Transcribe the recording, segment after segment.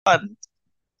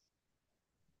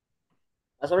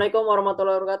Assalamualaikum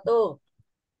warahmatullahi wabarakatuh.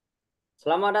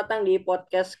 Selamat datang di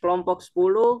podcast kelompok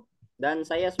 10 dan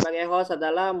saya sebagai host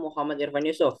adalah Muhammad Irfan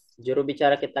Yusuf. Juru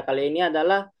bicara kita kali ini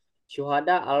adalah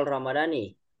Syuhada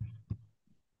Al-Ramadhani.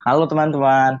 Halo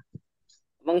teman-teman,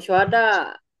 Bang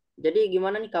Syuhada, jadi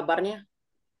gimana nih kabarnya?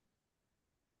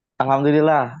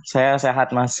 Alhamdulillah saya sehat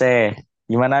Mas C.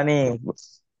 Gimana nih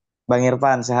Bang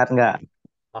Irfan, sehat nggak?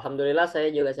 Alhamdulillah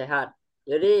saya juga sehat.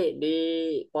 Jadi di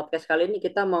podcast kali ini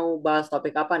kita mau bahas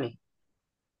topik apa nih?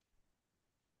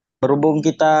 Berhubung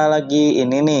kita lagi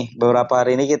ini nih, beberapa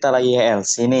hari ini kita lagi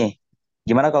HLC nih.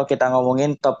 Gimana kalau kita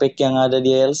ngomongin topik yang ada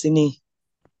di HLC nih?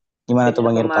 Gimana tuh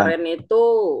Topiknya Bang Irfan? kemarin itu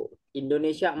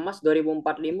Indonesia Emas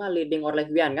 2045 leading or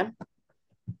lesbian kan?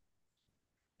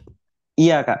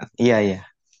 Iya Kak, iya iya.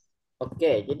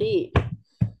 Oke, jadi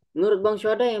menurut Bang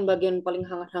Syuhada yang bagian paling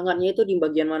hangat-hangatnya itu di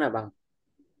bagian mana, Bang?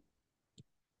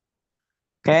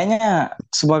 Kayaknya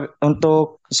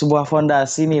untuk sebuah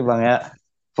fondasi nih Bang ya, Iya.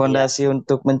 fondasi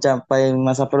untuk mencapai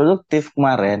masa produktif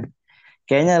kemarin,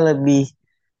 kayaknya lebih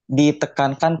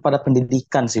ditekankan pada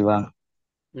pendidikan sih Bang.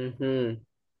 Mhm.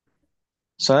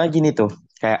 Soalnya gini tuh,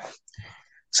 kayak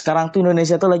sekarang tuh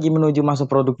Indonesia tuh lagi menuju masa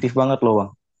produktif banget loh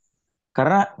Bang.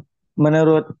 Karena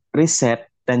menurut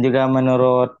riset dan juga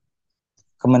menurut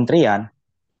kementerian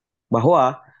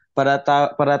bahwa pada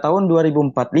tahun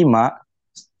 2045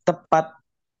 tepat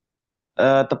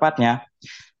tepatnya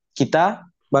kita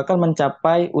bakal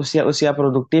mencapai usia-usia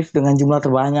produktif dengan jumlah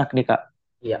terbanyak nih Kak.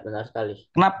 Iya, benar sekali.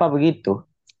 Kenapa begitu?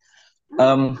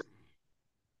 Em,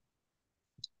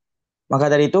 maka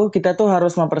dari itu kita tuh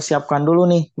harus mempersiapkan dulu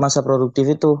nih masa produktif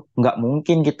itu. Nggak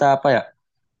mungkin kita apa ya?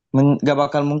 Nggak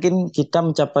bakal mungkin kita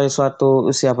mencapai suatu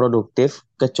usia produktif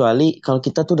kecuali kalau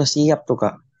kita tuh udah siap tuh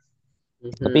Kak.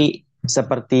 Mhm. Tapi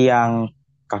seperti yang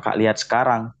kakak lihat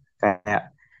sekarang,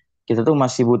 kayak kita tuh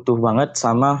masih butuh banget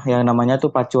sama yang namanya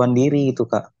tuh pacuan diri gitu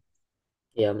kak.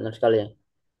 Iya, benar sekali ya.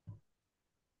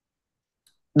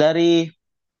 Dari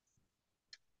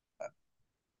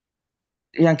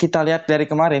yang kita lihat dari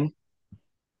kemarin,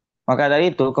 maka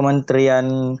dari itu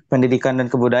Kementerian Pendidikan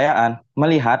dan Kebudayaan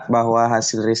melihat bahwa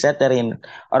hasil riset dari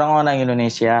orang-orang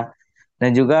Indonesia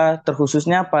dan juga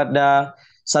terkhususnya pada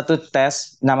satu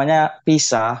tes namanya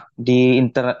PISA di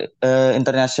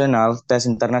internasional, tes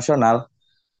internasional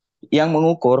yang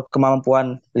mengukur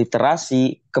kemampuan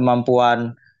literasi,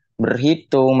 kemampuan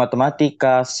berhitung,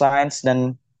 matematika, sains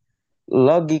dan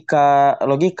logika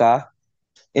logika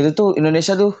itu tuh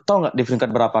Indonesia tuh tahu nggak di peringkat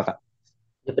berapa Kak?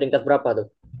 Di peringkat berapa tuh?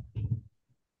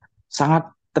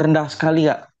 Sangat rendah sekali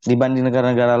Kak dibanding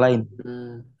negara-negara lain.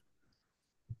 Hmm.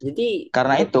 Jadi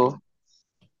Karena menurut itu,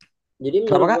 jadi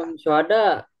kenapa menurut Kak? Bang Syuhada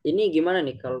ini gimana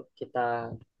nih kalau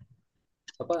kita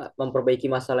memperbaiki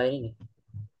masalah ini nih?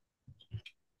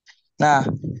 Nah,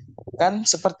 kan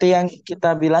seperti yang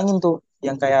kita bilangin tuh,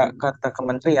 yang kayak kata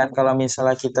kementerian, kalau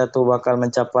misalnya kita tuh bakal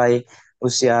mencapai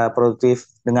usia produktif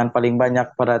dengan paling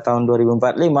banyak pada tahun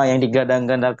 2045 yang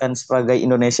digadang-gadangkan sebagai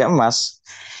Indonesia emas,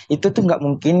 itu tuh nggak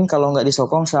mungkin kalau nggak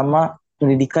disokong sama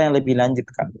pendidikan yang lebih lanjut,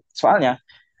 Kak. Soalnya,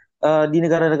 di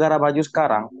negara-negara maju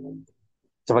sekarang,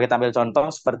 coba kita ambil contoh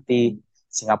seperti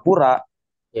Singapura,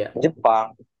 Ya.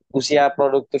 Jepang, usia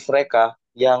produktif mereka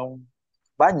yang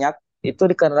banyak, itu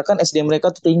dikarenakan SDM mereka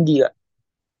tuh tinggi, Kak.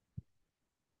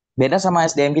 Beda sama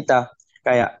SDM kita.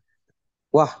 Kayak,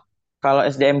 wah, kalau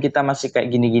SDM kita masih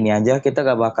kayak gini-gini aja, kita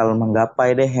gak bakal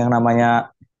menggapai deh yang namanya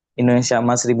Indonesia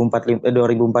Emas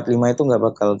 2045 itu gak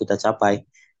bakal kita capai.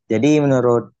 Jadi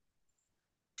menurut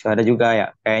ada juga ya,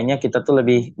 kayaknya kita tuh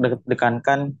lebih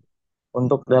dekankan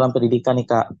untuk dalam pendidikan nih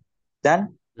Kak. Dan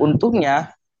Hmm.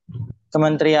 untungnya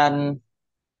Kementerian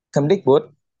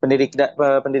Kemdikbud,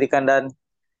 Pendidikan dan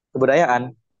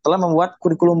Kebudayaan, telah membuat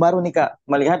kurikulum baru nih Kak,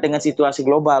 melihat dengan situasi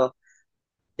global,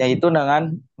 yaitu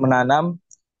dengan menanam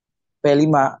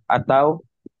P5 atau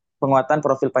penguatan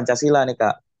profil Pancasila nih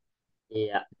Kak,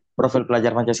 Iya. profil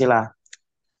pelajar Pancasila.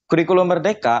 Kurikulum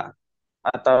Merdeka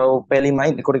atau P5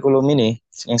 ini, kurikulum ini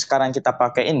yang sekarang kita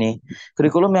pakai ini,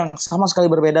 kurikulum yang sama sekali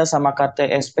berbeda sama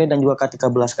KTSP dan juga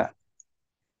K13 Kak.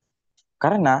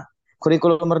 Karena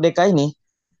kurikulum Merdeka ini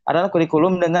adalah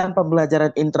kurikulum dengan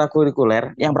pembelajaran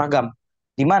intrakurikuler yang beragam,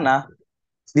 di mana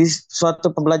di suatu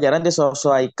pembelajaran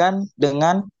disesuaikan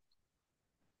dengan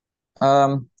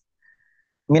um,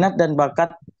 minat dan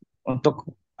bakat untuk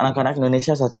anak-anak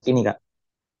Indonesia saat ini, Kak.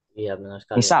 Iya, benar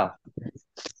sekali ya. Misal,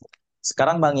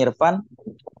 sekarang Bang Irfan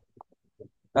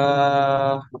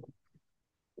eh,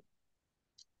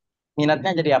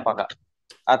 minatnya jadi apa, Kak?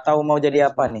 Atau mau jadi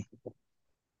apa nih?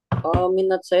 Oh,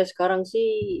 minat saya sekarang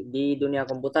sih di dunia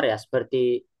komputer ya,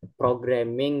 seperti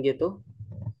programming gitu.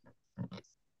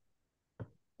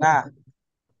 Nah,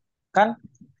 kan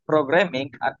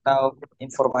programming atau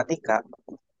informatika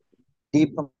di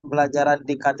pembelajaran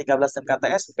di K13 dan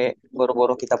KTSP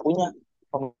baru-baru kita punya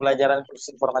pembelajaran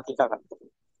khusus informatika kan.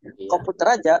 Iya. Komputer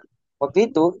aja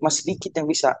waktu itu masih dikit yang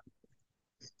bisa.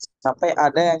 Sampai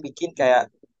ada yang bikin kayak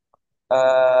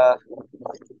eh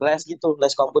les gitu,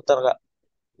 les komputer Kak.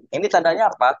 Ini tandanya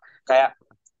apa? Kayak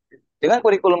dengan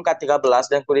kurikulum K13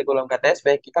 dan kurikulum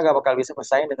KTSP kita gak bakal bisa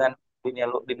bersaing dengan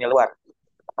dunia luar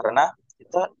karena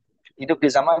kita hidup di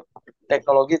zaman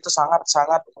teknologi itu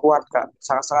sangat-sangat kuat Kak,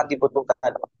 sangat-sangat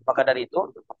dibutuhkan. Maka dari itu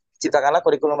ciptakanlah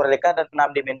kurikulum merdeka dan 6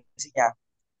 dimensinya.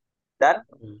 Dan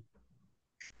Hmm.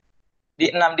 di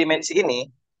 6 dimensi ini,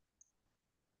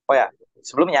 oh ya,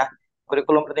 sebelumnya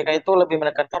kurikulum merdeka itu lebih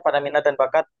menekankan pada minat dan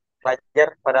bakat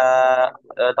pelajar pada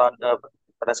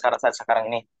pada saat sekarang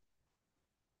ini.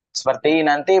 Seperti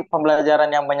nanti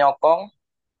pembelajaran yang menyokong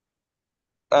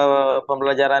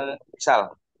pembelajaran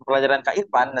misal pembelajaran Kak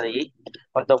Irfan tadi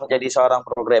untuk menjadi seorang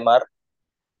programmer.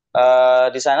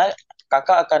 Di sana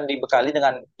kakak akan dibekali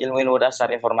dengan ilmu-ilmu dasar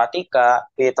informatika,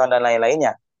 Python dan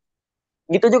lain-lainnya.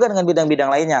 Gitu juga dengan bidang-bidang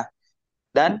lainnya.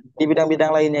 Dan di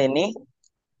bidang-bidang lainnya ini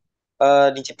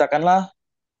diciptakanlah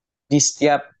di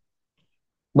setiap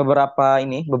beberapa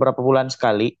bulan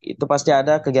sekali itu pasti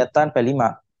ada kegiatan P5.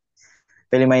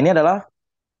 P5 ini adalah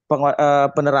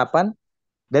penerapan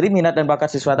dari minat dan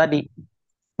bakat siswa tadi.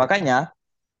 Makanya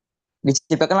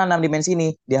diciptakanlah 6 dimensi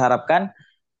ini. Diharapkan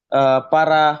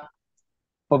para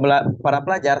para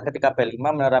pelajar ketika P5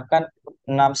 menerapkan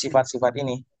 6 sifat-sifat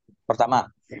ini.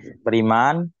 Pertama,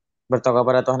 beriman, bertakwa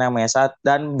pada Tuhan Yang Maha Esa,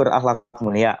 dan berakhlak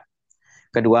mulia.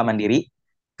 Kedua, mandiri.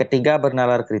 Ketiga,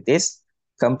 bernalar kritis.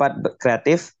 Keempat,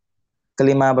 kreatif.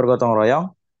 Kelima, bergotong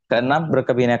royong. Keenam,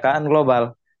 berkebinekaan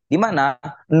global. Di mana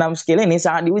 6 skill ini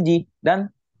sangat diuji.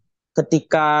 Dan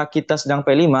ketika kita sedang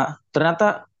P5,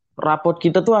 ternyata raport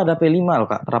kita tuh ada P5 loh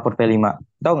Kak, raport P5.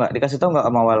 Tahu nggak? Dikasih tahu nggak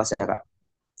sama Wallace ya Kak?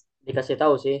 Dikasih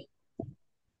tahu sih.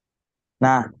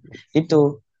 Nah,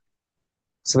 itu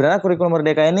sebenarnya kurikulum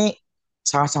merdeka ini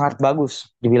sangat-sangat bagus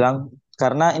dibilang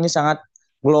karena ini sangat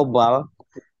global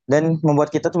dan membuat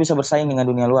kita tuh bisa bersaing dengan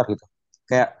dunia luar gitu.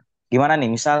 Kayak gimana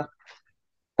nih, misal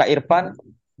Kak Irfan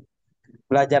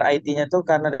belajar IT-nya tuh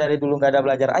karena dari dulu nggak ada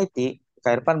belajar IT,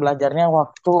 Kak Irfan belajarnya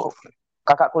waktu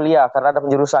kakak kuliah karena ada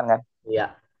penjurusan kan.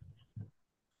 Iya.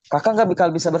 Kakak nggak bakal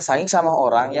bisa bersaing sama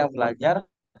orang yang belajar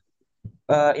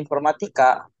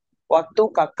informatika waktu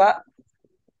kakak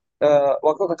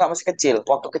masih kecil.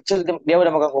 Waktu kecil dia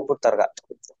udah megang komputer kak.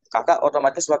 Kakak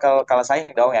otomatis bakal kalah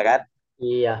saing dong ya kan?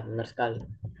 Iya, benar sekali.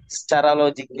 Secara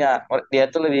logiknya dia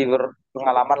tuh lebih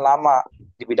berpengalaman lama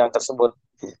di bidang tersebut.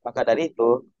 Maka dari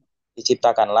itu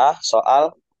diciptakanlah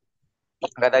soal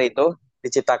maka dari itu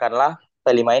diciptakanlah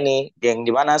P5 ini yang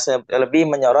dimana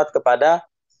lebih menyorot kepada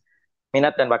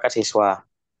minat dan bakat siswa.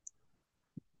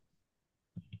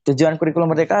 Tujuan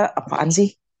kurikulum merdeka apaan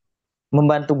sih?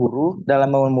 Membantu guru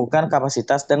dalam menemukan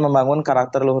kapasitas dan membangun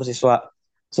karakter luhur siswa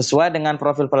sesuai dengan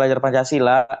profil pelajar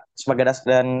Pancasila sebagai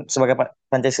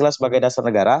Pancasila sebagai dasar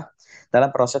negara dalam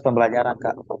proses pembelajaran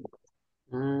Kak.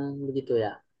 Begitu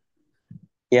ya.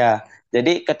 Ya,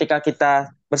 jadi ketika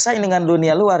kita bersaing dengan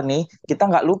dunia luar nih, kita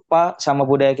nggak lupa sama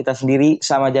budaya kita sendiri,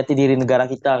 sama jati diri negara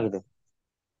kita gitu.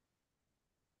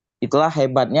 Itulah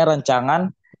hebatnya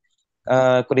rancangan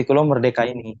kurikulum merdeka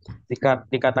ini.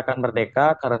 Dikatakan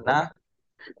merdeka karena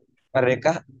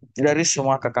merdeka dari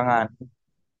semua kekangan.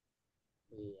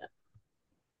 Iya.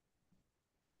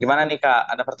 Gimana nih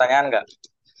Kak? Ada pertanyaan nggak?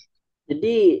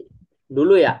 Jadi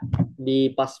dulu ya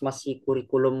di pas masih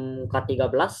kurikulum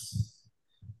K13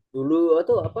 dulu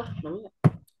itu apa namanya?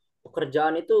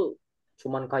 Pekerjaan itu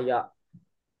cuman kayak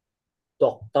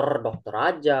dokter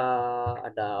aja,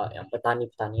 ada yang petani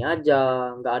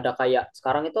aja, nggak ada kayak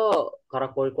sekarang itu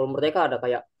karena kurikulum merdeka ada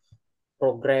kayak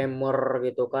programmer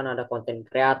gitu kan, ada konten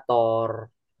kreator.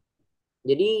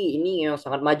 Jadi ini yang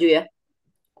sangat maju ya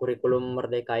kurikulum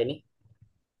merdeka ini.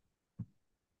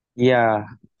 Iya,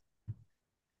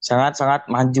 sangat-sangat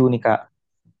maju nih Kak.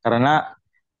 Karena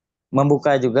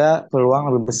membuka juga peluang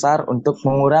lebih besar untuk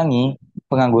mengurangi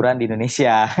pengangguran di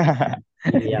Indonesia.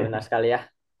 Iya benar sekali ya.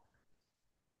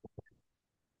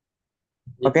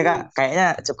 Oke Kak, Jadi kayaknya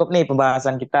cukup nih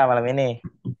pembahasan kita malam ini.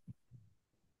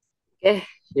 eh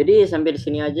jadi sampai di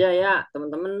sini aja ya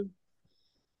teman-teman.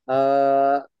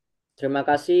 Eh terima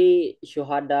kasih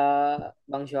Syuhada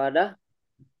Bang Syuhada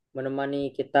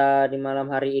menemani kita di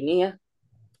malam hari ini ya.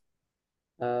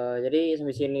 Jadi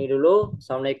sampai sini dulu.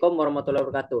 Assalamualaikum warahmatullahi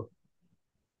wabarakatuh.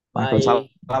 Waalaikumsalam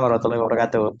Bye. warahmatullahi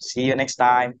wabarakatuh. See you next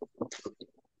time.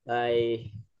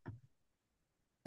 Bye.